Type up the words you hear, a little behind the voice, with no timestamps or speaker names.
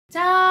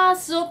자,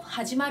 수업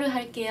하지마루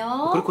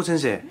할게요. 그리고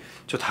선생,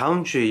 저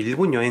다음 주에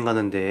일본 여행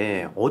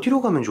가는데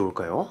어디로 가면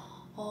좋을까요?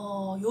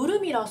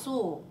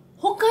 여름이라서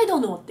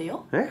홋카이도는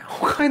어때요? 네?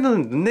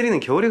 홋카이도는 눈 내리는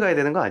겨울에 가야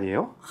되는 거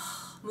아니에요?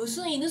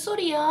 무슨 이는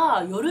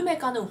소리야. 여름에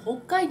가는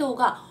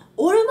홋카이도가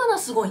얼마나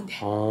스고인데.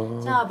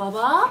 자,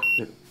 봐봐.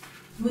 네.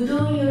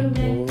 무더운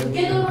여름에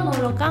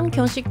도깨도로노로 깡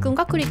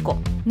견식군과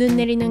그리고 눈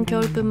내리는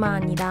겨울뿐만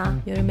아니라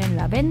여름엔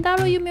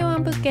라벤더로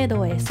유명한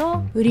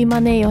북계도에서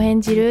우리만의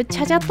여행지를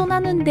찾아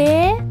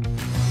떠나는데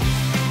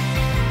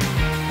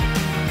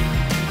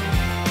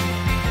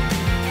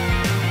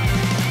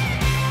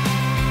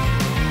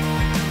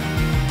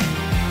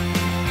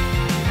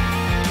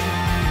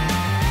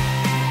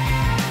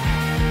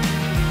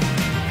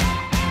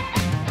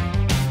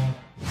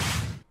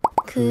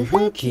그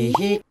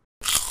후기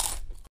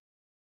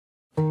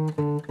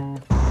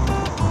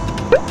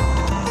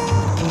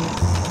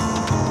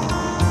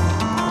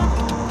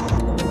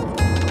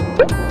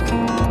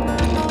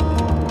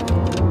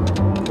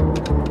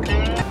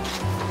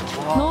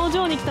農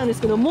場に来たんで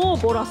すけど、もう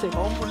ボラセが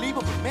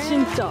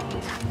진짜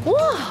우와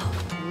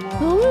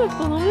너무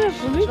예뻐 너무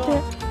예뻐見て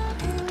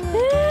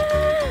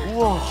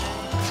우와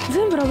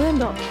全部ラベン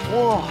ダー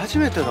우와 初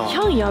めてだ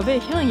향やべ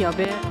향や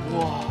べ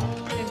우와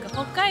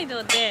北海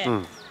道で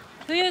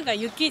冬が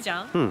雪じ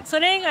ゃん、そ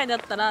れ以外だっ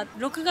たら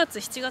6月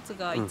7月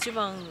が一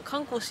番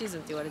観光シーズン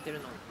って言われてる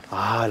の。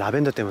 아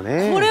라벤더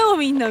때문에? これを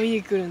みんな見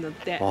に来るんだっ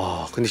て。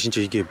 와 근데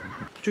진짜 이게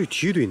저기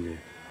뒤에도 있네.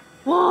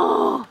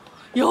 와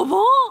야바.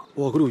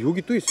 와 그리고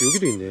여기 또 있어.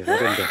 여기도 있네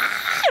라벤더.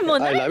 뭐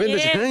라벤더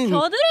장난이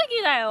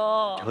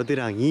겨드랑이다요.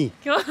 겨드랑이.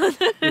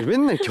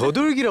 맨날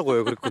겨돌기라고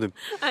해요. 그랬거든.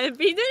 아니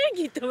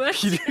비둘기 또 말.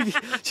 비둘기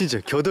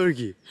진짜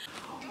겨돌기.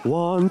 1,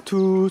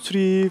 2,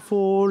 3,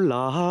 4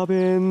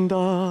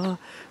 라벤더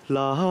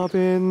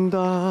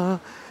라벤더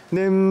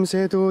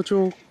냄새도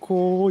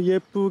좋고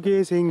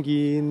예쁘게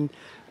생긴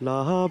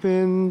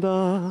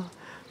라벤더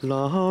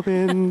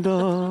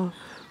라벤더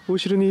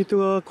오시는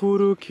이도가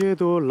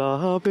고르게도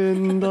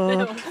라벤더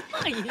なんか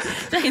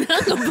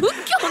仏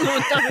教の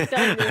歌みた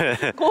い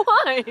で怖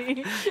い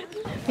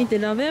見て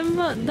ラベン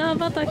ダー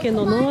畑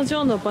の農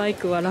場のバイ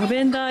クはラ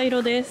ベンダー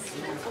色です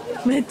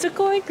めっちゃ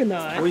可愛く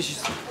ない？ 美味し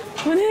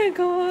そう ね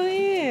可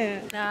愛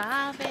い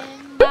ラベ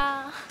ン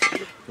ダー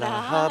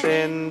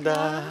라벤더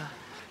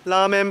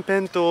라멘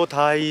펜또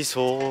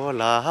다이소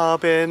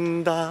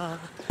라벤더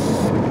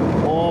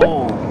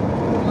오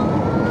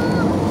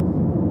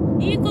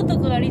いいこと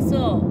があり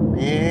そう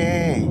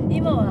예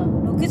今は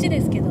6時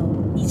ですけど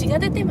虹が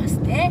出てます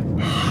ね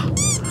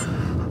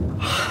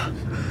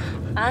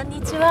こん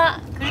にち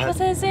はクリコ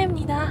先生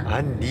입니다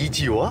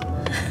안니지와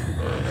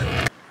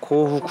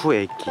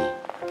고후쿠에키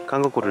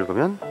한국어를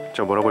읽으면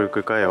저 뭐라고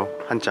읽을까요?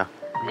 한자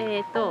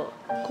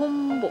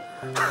공복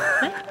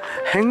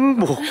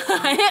행복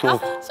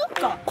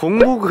쏟다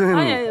공복은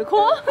아니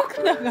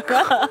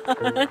공복다가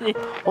아니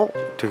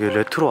되게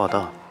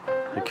레트로하다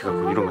이렇게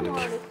갖고 이런 거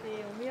느낌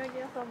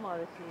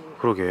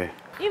그러게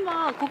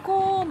今こ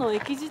この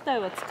駅自体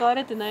は使わ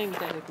れてないみ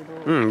たいだけど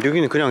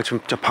여기는 그냥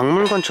진짜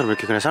박물관처럼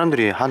이렇게 그냥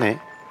사람들이 하네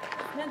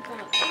なんかこ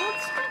の近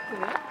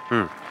く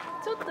응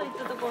ちょっと行っ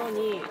たところ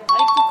に愛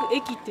国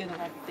駅っていうの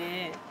があっ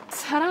て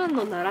サラン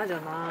の奈良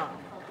じゃな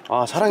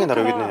아 사랑의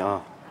나라 여기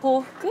있네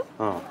幸福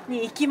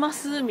に行きま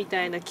すみ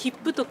たいな切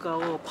符とか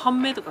を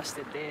판매とかし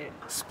てて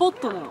スポッ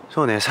トなの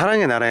そうね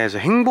사랑의 나라에서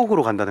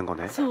행복으로 간다는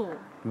거네 そう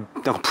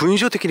약간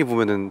분쇼 테크닉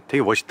보면은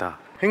되게 멋있다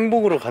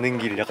행복으로 가는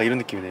길 약간 이런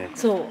느낌이네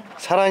そう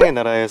사랑의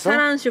나라에서 サ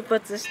ラン出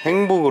発して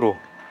행복으로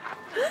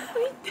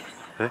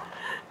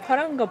波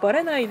乱がバ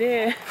レない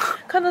で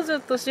彼女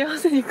と幸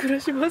せに暮ら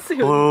します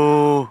よ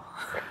오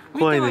見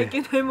てはいけ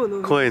ないも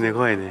の 怖いね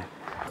怖いね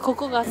こ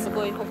こがす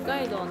ごい北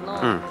海道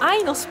の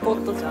愛のスポ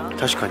ットじゃん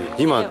確かに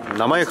今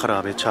名前か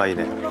らめっちゃ愛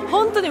ね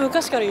本当に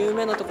昔から有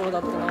名なところだ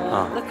った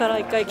のだから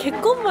一回結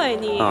婚前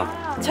に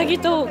チャギ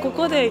とこ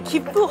こで切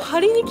符を貼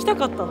りに来た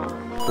かったの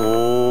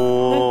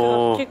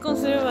おなんか結婚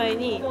する前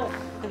に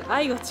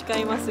愛を誓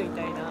いますみ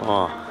たい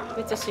な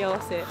めっちゃ幸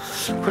せ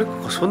그래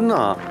そん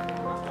な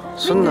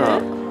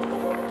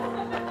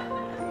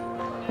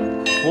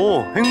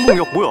오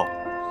행복역 뭐야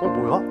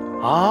뭐야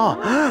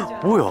아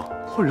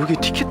뭐야 헐 여기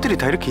티켓들이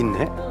다 이렇게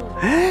있네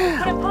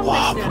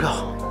와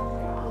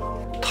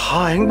뭐야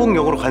다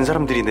행복역으로 간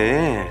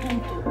사람들이네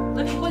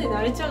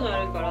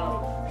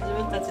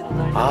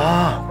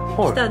아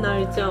헐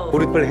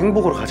우리 빨리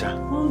행복으로 가자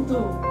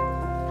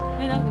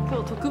なんか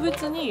今日特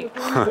別に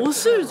お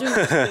汁準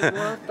備しても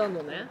らった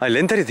のね 아니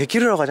렌탈이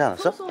데키르라고 하지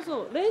않았어? そう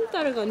そうレン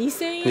タルが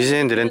2000円 2000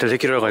円で 렌탈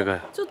데키르라고 하니까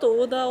ちょっと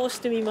オーダーをし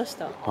てみまし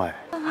た 그래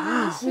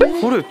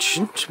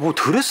진짜 뭐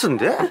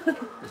드레스인데?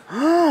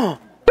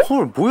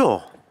 헐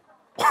뭐야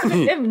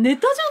아니 ネ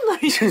タじゃな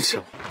いでし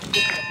ょ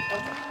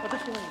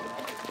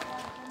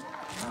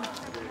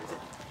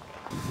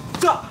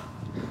자!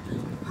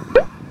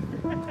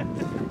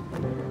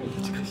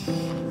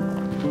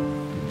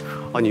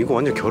 아니 이거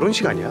완전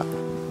결혼식 아니야?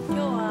 今日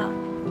は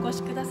お越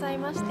しください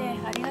まして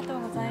ありがと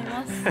うござい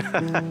ます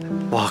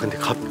와 근데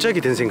갑자기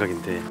된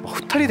생각인데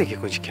후타리데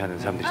결혼식 하는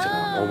사람들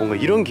있잖아 뭔가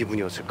이런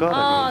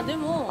기분이었을까? で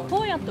も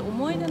どうや屋って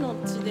思い出の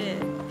地で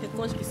結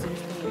婚式する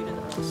人もいる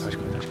の。確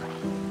かに確かに。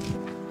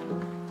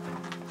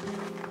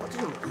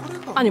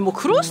 아니 뭐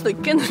그럴 수도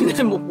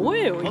있겠는데 뭐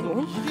뭐예요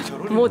이거?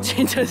 뭐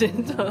진짜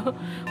진짜.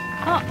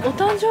 아, お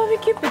誕生日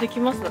切符でき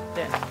ますだっ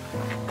て。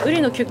ウ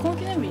リの結婚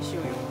記念日にし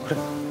ようよ。그래.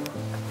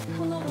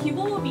 この希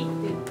望日っ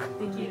て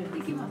できる？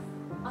できます。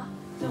あ、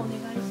じゃあお願い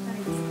したい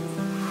です。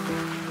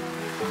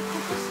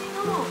今年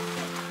の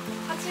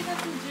8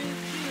月19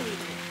日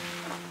で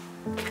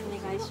お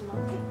願いします。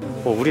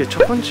 우리의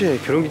첫 번째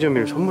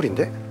결혼기념일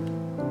선물인데?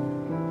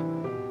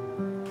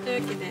 とい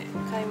うわけで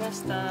買いま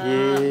した。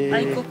예.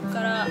 愛国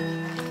から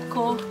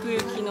幸福行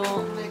きの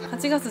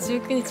8月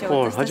19日は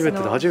私た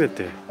ちの初め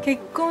て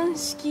結婚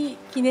式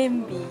記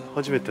念日。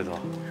初めてだ。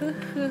ふ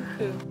ふ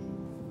ふ。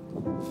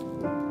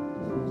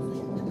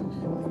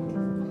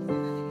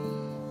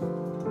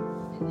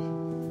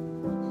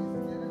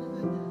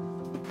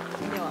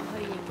では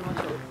入りに行きまし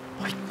ょう。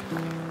はい。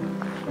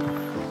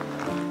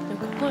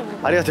ここへも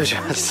ありがとうござ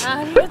います。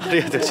あり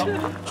がとうございま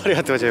す。あり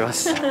がとうございま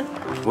す。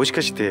もし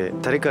かして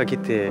誰か来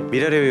て見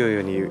られる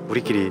ように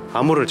우리끼리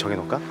안무를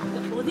정해놓을까?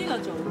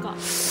 어디가 좋을까?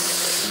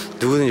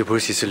 누구든지 볼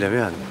수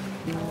있으려면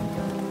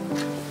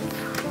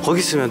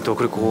거기 있으면 또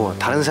그렇고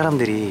다른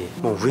사람들이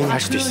뭐 우연히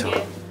할 수도 있어.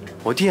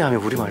 어디에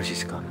하면 우리만 할 수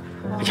있을까?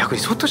 야, 근데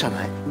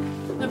소토잖아.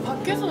 근데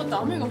밖에서도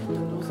남해가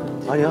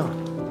붙었어. 아니야.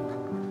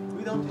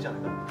 여기 나오면 되지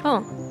않을까?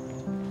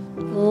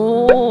 응.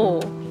 오,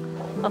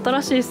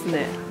 新しいです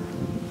ね。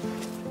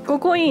こ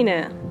こいい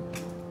ね。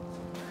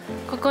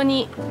ここ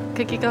に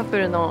クッキーカップ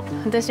ルの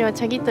私は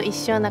チャギと一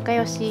生仲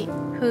良し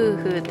夫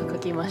婦と書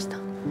きました。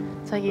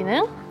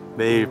자기는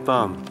매일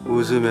밤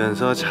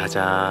웃으면서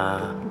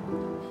자자.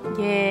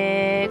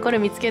 예, これ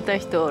見つけた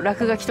人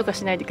落書きとか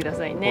しないでくだ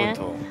さいね。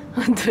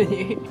本当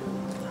に。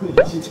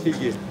 진짜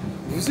이게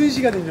무슨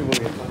시간인지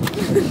모르겠다.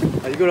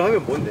 아, 이걸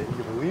하면 뭔데?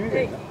 이게 뭐 의미가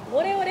있나?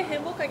 오래오래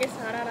행복하게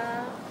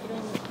살아라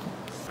이런.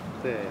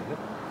 네.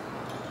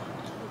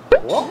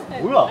 뭐?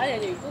 뭐야?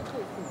 아니 이거.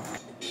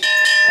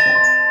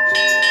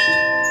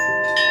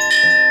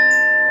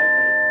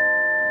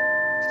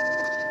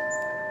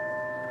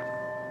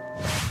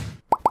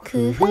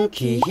 그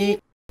후기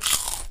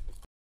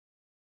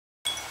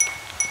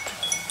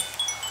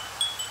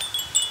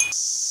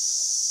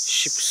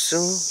십승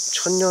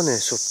천년의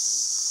숲.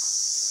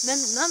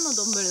 난の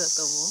丼だっ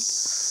たもん.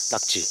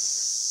 낙지.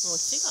 もう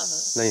違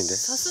う. 아닌데?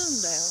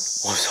 사슴다요.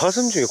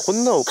 사슴 중에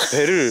혼나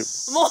배를.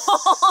 뭐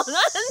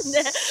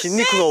난데?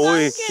 긴니크가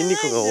오이.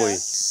 긴니크가 오이. 아,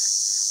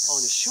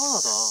 근데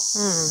시원하다.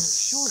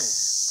 시원해.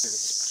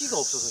 습기가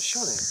없어서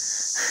시원해.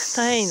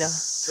 다행이다.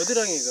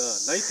 겨드랑이가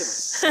나이 때문에.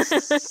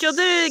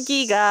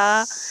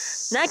 겨들기가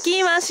泣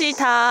きまし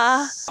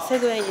た。セ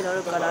グウェイに乗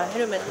るからヘ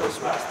ルメットをし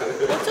ました。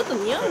ちょっと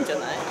似合うんじゃ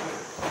ない？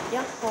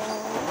やっほー。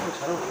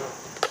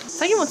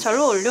자기 뭐 잘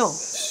어울려.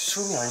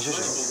 숨이 안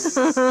쉬어져.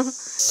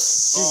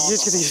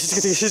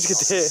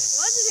 이해지겠대.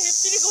 마지で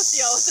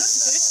햇빛이야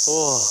私. 우와.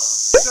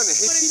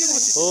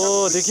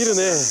 오,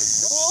 데키르네. 오,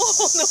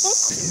 너무.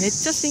 めっ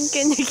ちゃ真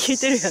剣に聞い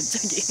てるやん、チ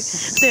ャギ。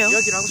だよ。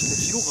 이야기를 하고 싶은데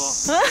뒤로 가.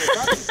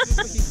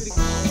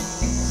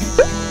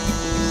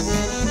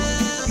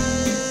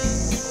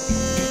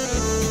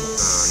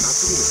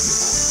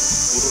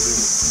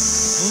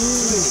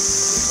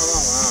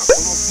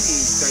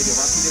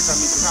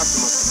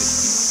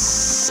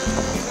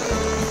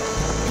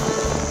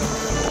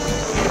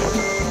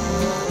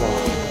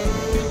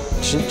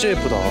 진짜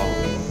예쁘다.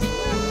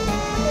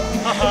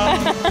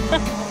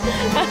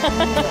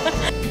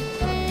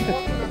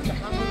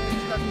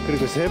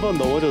 그리고 3번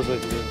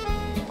넘어져서 지금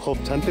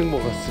겁 잔뜩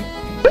먹었어.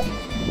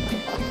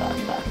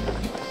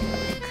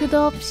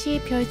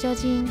 끝없이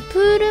펼쳐진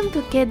푸른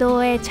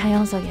북해도의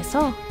자연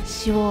속에서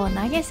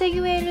시원하게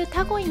세그웨이를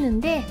타고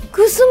있는데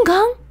그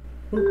순간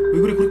왜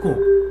그래 그리고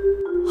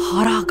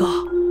하라가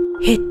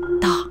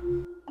했다.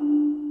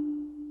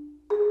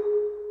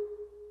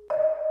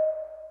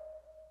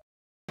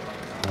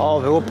 아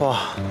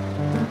배고파.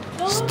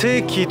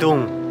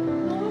 스테이키동.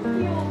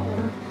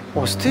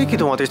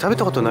 스테이키동 私食べ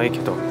たことないけ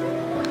ど。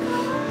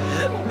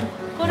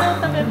これを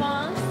食べ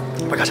ま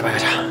す。 빨리 가자.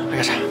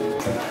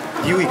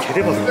匂い개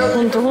대박이야.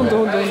 혼돈.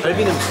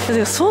 갈비는.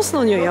 근데 소스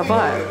の匂いや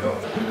ばい.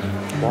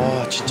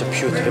 와 진짜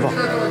뷰 대박.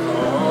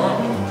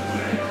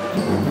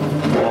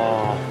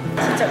 와.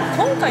 진짜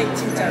今回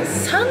진짜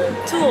산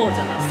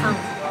투어잖아. 산.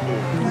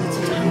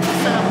 진짜 한국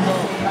사람도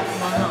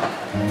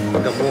많아.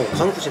 그러니까 뭐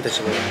한국인た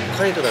ちも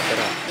北海道だった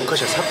ら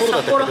昔は札幌だ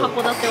ったけど札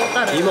幌函館小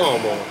樽今は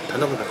もうだん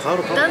だん変わ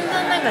るか。だん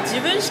だんなんか自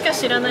分しか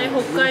知らない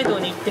北海道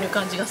に行ってる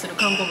感じがする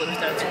韓国の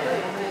人たちも。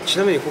ち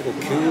なみにここ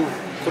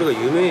これが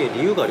有名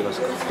理由があります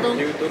か？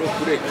牛トロ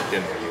フレークってい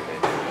うのが有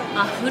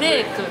名。あ、フ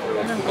レーク。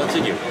なんか十勝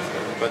牛です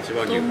か？十勝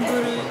和牛。丼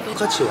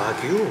十勝和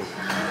牛。こ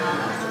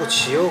こ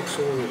지역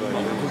소가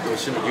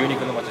牛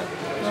肉の町なんで。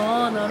あ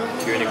あ、なるほ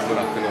ど。牛肉と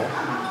酪農。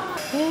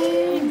牛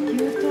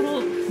トロ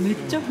めっ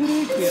ちゃフ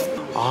レークや。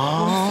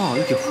 아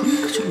이게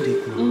후레이크처럼 돼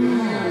있구나.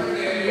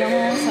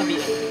 야마 와사비.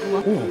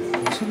 오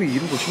와사비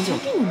이런 거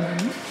신기하다.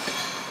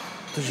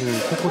 지금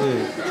코코에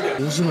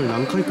웃음을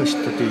난카이까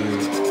씻다ってい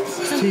う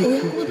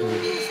스테이크.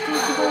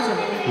 스테이크 버전.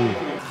 응.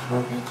 牛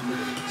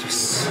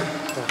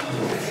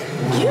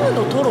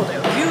のトロだ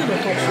よ。牛の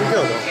トロ。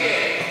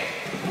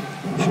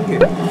 신기하다. 신기해.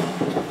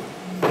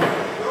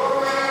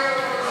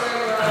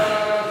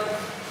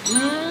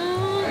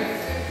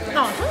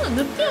 아, 저는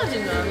느끼味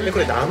なの. 근데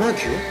그래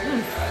남아규?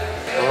 응.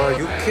 아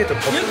육회도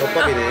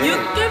덮밥이네.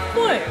 육회っ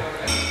ぽい.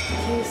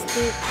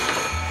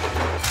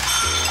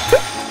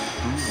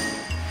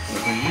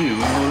 이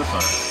울렸어요.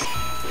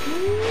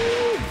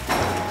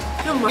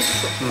 좀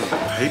맛있어.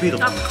 갈비도.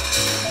 아,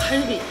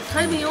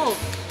 갈비요.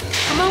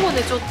 卵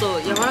でちょっと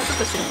柔らか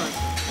くしてる感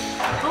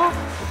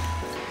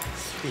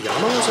じ. 이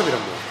야마와사비란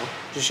뭐야?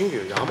 좀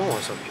신기해요.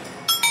 야마와사비.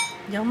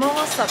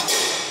 야마와사비.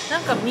 な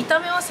んか見た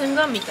目は洗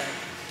顔みたい.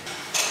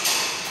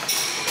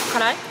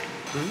 辛い?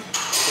 응?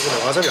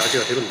 근데 와사비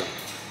아지가 되는다.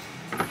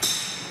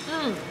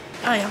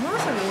 아,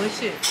 야마와사비 美味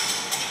しい.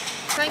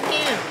 最近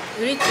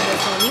ウリッチで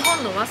日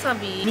本のわさ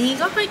び実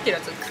が入ってる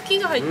やつ、茎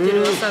が入って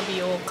るわさ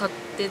びを買っ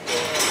てて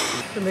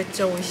めっ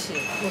ちゃ美味しい。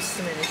おす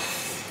すめで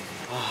す。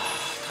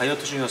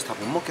 다이어트 중이어서 다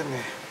못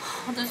먹겠네.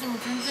 私も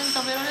全然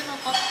食べられな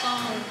かった。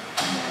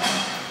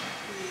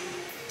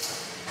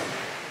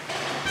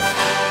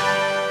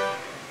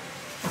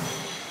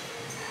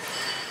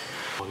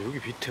 여기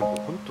밑에 뭐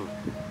또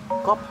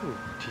카페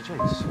디자인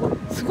있어.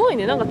 すごい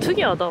ね。なんか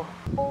특이하다。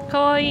か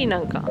わいい。な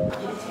んか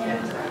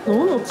飲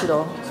む餅だ。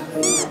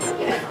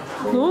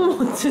飲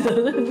む餅だ。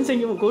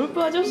저기もうゴルフ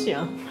ァー女子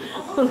やん。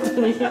本当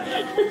に。かわ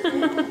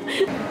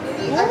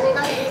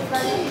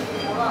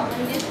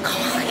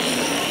いい。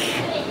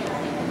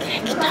ケ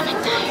ーキ食べたい。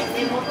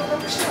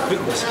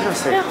 그리고 뭐 시키나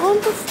스타일. 本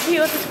当好き。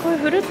私こういう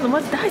フルーツの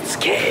マジ大好き。す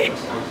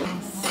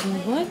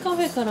ごいカ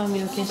フェから見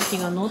る景色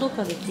がのど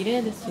かで綺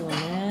麗ですよ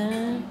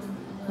ね。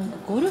なんか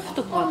ゴルフ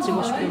とかあっち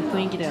も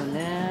雰囲気だよ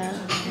ね。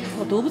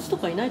動物と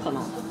かいないか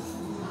な。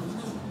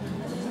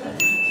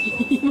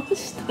いま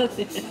したね。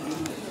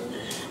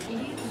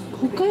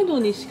北海道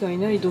にしかい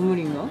ないドム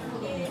リンが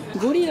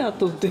ゴリラ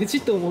とデジ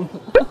と思う。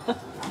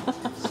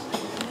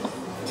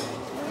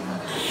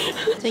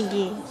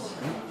次、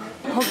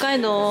北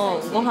海道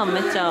ご飯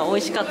めっちゃ美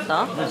味しかっ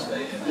た。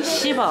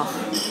시바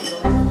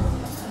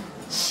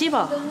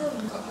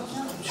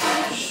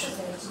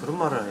그런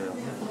말을 해요.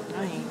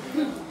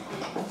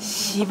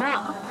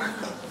 시바.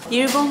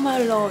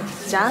 일본말로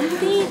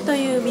잔디 と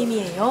いう意味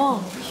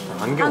예요.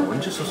 안경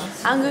언제 썼어?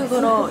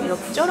 한국어로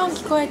이렇게처럼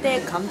聞こえ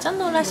て 깜짝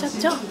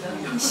놀라셨죠?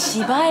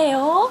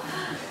 시바예요.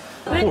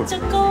 めっちゃ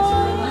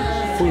可愛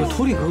い. 이거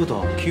털이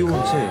그거다. 귀여운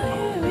새.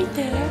 見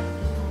て.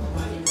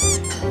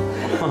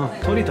 아,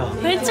 털이다.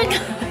 めっちゃ可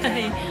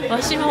愛い. わ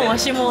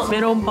しもメ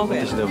ロンパフ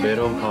ェ. 진짜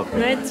메론 파페.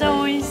 めっちゃ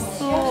美味し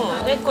そう。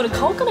これ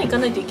顔から行か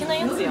ないといけない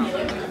やつやん.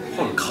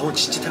 가오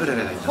진짜 타그래야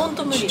돼. 本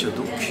当無理. 진짜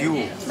너무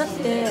귀여워. だっ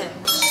て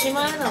シ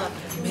マエナが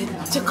めっ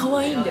ちゃ可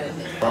愛いんだよ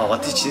ね. 아,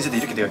 마트 진세대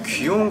이렇게 내가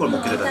귀여운 걸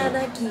먹게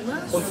되다니.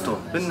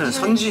 또 맨날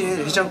선지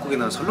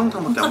해장국이나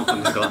설렁탕밖에 안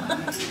먹던 내가.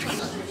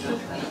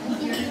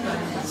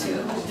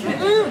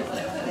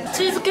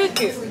 チーズケー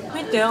キ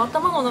見て、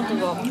頭の中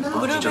がブ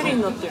ルーベリー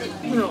になってる。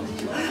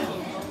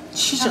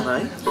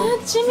치잖아요?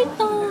 チみ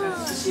たい。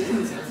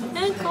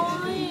可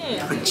愛い。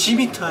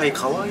 치미타이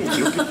가와이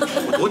귀엽게.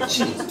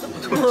 멋지.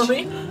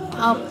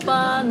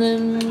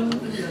 아빠는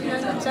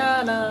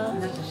난짜라.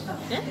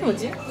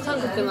 뭐지?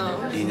 한국 나.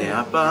 니네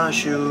아빠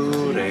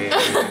슈레.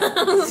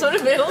 そ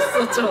れ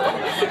배웠어 저.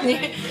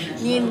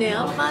 니네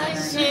아빠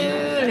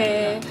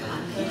슈레.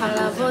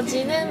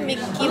 할아버지는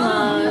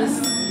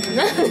미키마우스.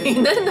 なん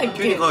だっけ?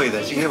 急に可愛い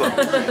だ。지금 해봐.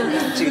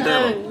 지금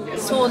해봐.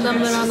 ソーダ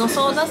村の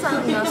ソーダさ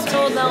んが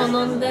ソーダを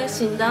飲んで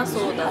死んだ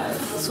そうだ。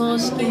葬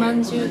式ま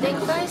んじゅうでっ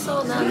かい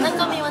そうだ。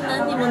中身は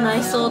何にもな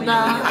いそう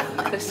だ。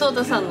ソー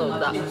ダさんの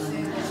歌。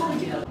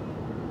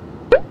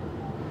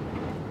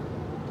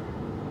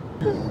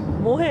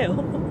뭐해요?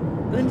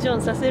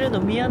 운전させるの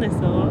미안해서.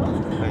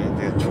 아니,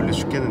 내가 졸려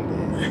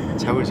죽겠는데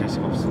잠을 잘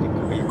수가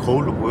없으니까 이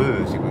거울로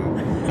보여요 지금.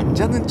 안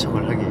자는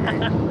척을 하게.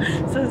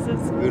 そうそう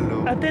そう。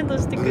 그걸로 アテンド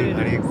してくれ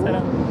눈을 る 가리고 サ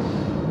ラ。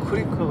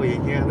 크리커가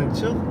얘기하는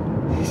척.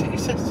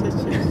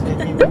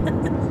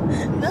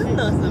 何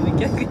の遊び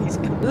逆にし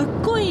かうっ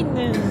こい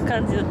ぬ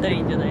感じだったらい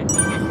いんじゃない?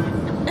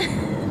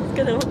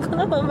 근데 뭐こ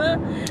のまま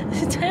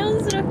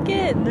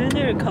자연스럽게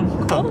눈을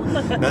감고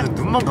나는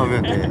눈만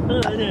감으면 돼.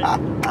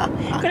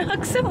 그래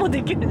학생 뭐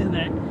できるんじゃ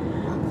ない?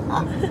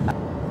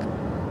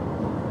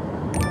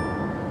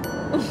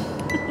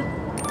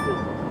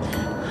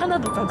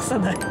 하나도 隠さ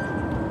ない.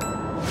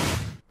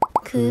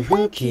 그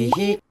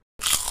후기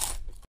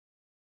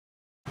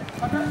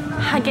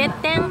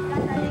하게땡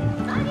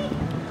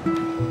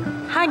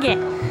하게.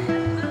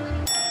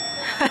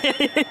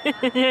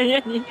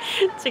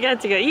 違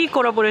ういい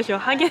コラボレーション。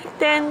ハゲ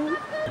店。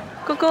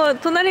ここ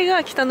隣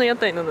が北の屋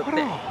台なんだって。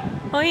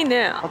あ、いい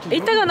ね。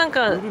이따가なん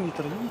か.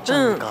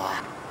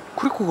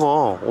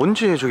 크리코가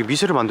언제 저기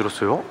미세를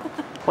만들었어요?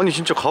 아니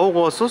진짜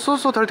가오가 왔어?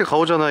 쏘쏘 할 때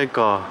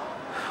가오잖아니까.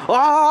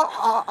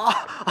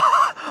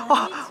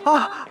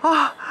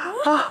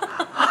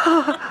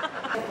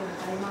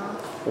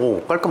 오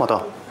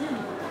깔끔하다.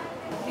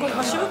 これ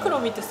箸袋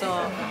見てさ、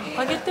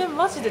揚げて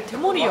マジで手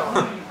盛りよ。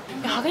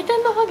ハゲ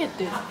天のハゲっ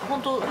て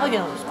本当ハゲ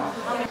なんですか？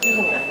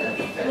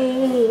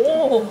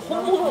おお、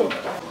本物。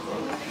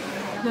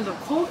なんか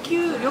高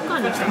級旅館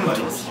に来た感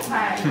じです。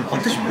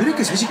私왜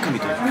이렇게 새직감이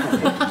들어요?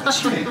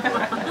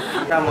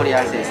 盛り合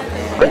わせですね。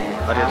はい、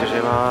ありがとうござ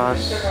いま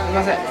す。すみ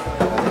ません。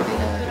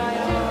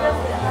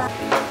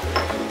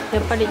や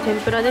っぱり天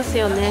ぷらです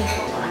よね。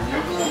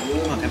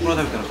天ぷら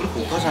食べたらそれこ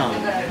そお母さんが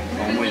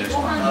思い出し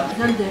た。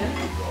なんで？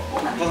お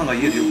母さんが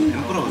家でよく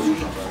天ぷらをする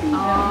じゃん。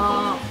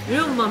ああ、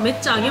まあめっ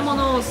ちゃ揚げ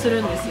物をす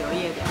るんですよ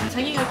家で。チ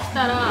ャギが来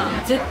たら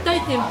絶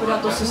対天ぷら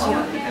と寿司や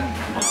る。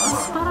ア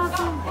スパラ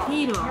と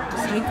ビールは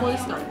最高で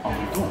すからね。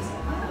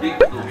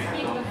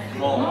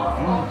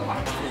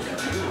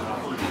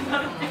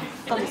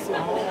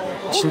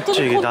진짜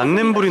이게何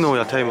年ぶりの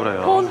屋台村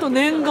や。ほんと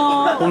念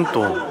願。ほん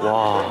と。わ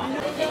あ。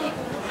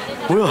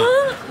뭐야?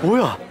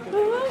 뭐야?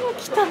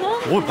来たな。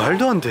おい、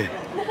말도 안 돼。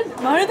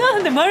 말도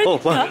안 돼、 말도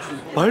来た。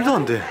말도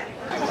안 돼。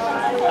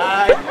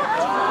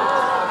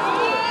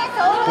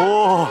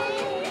 오.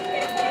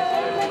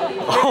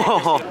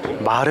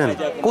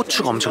 말은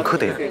고추가 엄청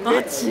크대요.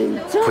 아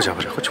진짜? 보자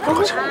보자, 고추 보러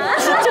가자.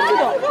 진짜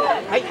크다.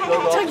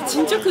 자기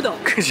진짜 크다.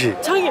 그지?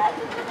 자기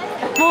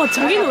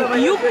자기는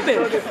 2억 배.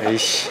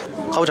 에이씨,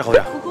 가보자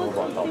가보자.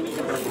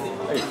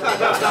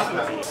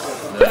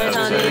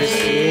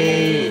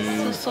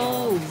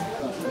 소소.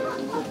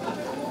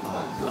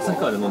 朝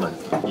から飲んだん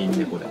ですか？いい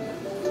ねこれ。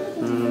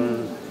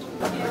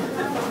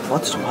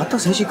私また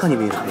正式に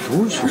見えるから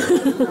どうしよう。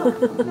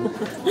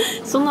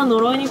そんな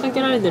呪いにか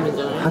けられてるん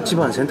じゃない？8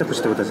番選択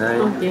してください。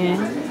オッケー。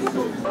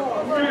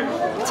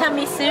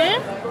참이슬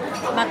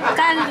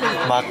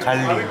막갈리.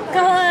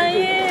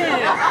 가와이이.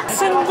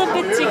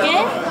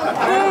 순두부찌개,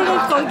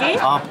 불고기.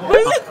 아,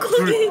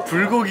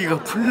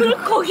 불고기가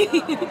불고기.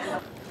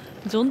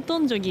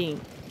 전통적인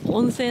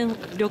온천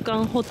旅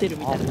館ホテル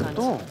みたいな感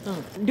じ。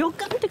旅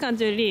館って感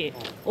じより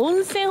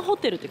温泉ホ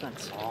テルって感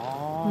じ。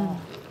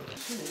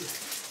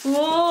う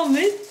わー、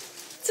めっ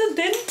ちゃ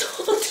伝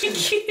統的。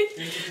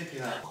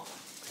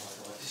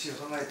私が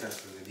考えた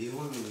日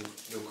本の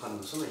旅館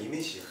のそのイメ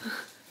ージや。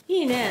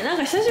いいね、なん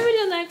か久しぶり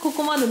じゃない？こ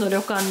こまでの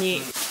旅館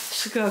に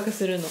宿泊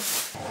するの。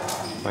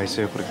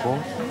맛있어요 그리고?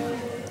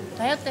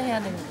 다이어트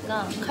해야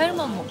되니까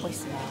칼만 먹고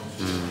있어요.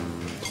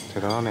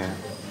 대단하네.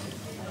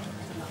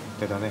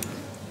 대단해.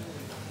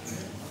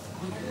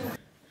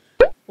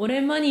 オ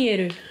レマニエ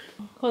ル、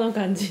この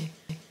感じ。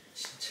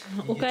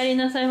お帰り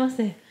なさいま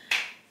せ。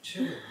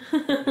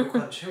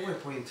 최고의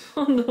포인트.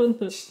 ほんとほん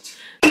と。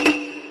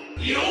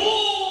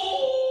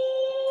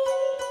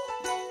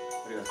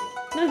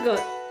なん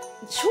か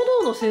書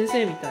道の先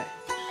生みたい。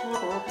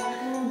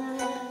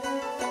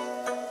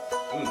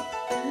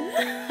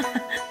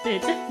ねえ、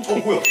ちょ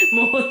っ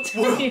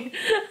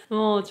と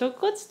もうちょ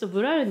こっと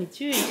ブラルに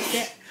注意し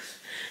て。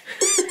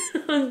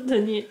本当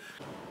に。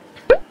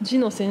字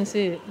の先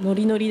生ノ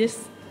リノリで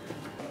す。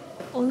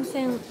温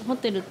泉ホ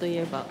テルとい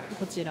えば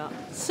こちら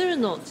鶴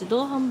の自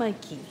動販売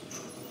機。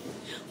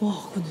わあ、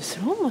これス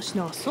ローマシ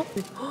ナーソ。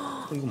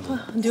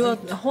では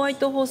ホワイ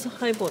トホース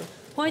ハイボール。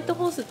ホワイト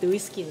ホースってウイ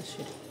スキーの種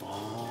類。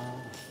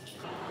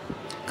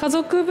家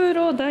族風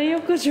呂大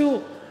浴場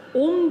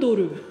オンド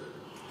ル。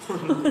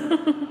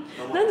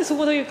なんでそ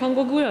こだけ韓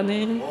国語や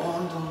ね。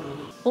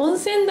温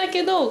泉だ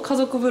けど家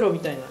族風呂み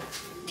たいな。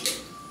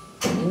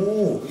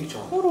おお、いいじゃ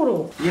ん。ホロ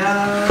ロ。い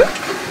や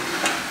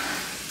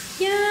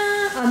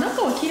ー、あ、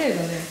中は綺麗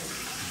だね。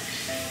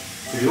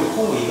旅行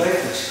も意外と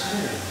近い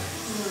よね。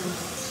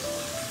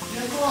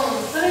旅行、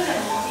それで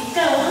も一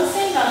回温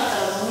泉があった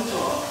ら飲むと。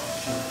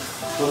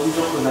どんど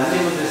ん何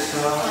もで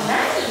すか。何？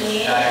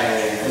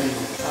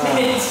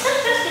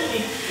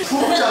そう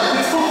じゃん、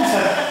そうじゃ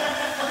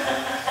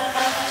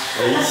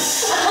ん。よ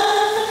し。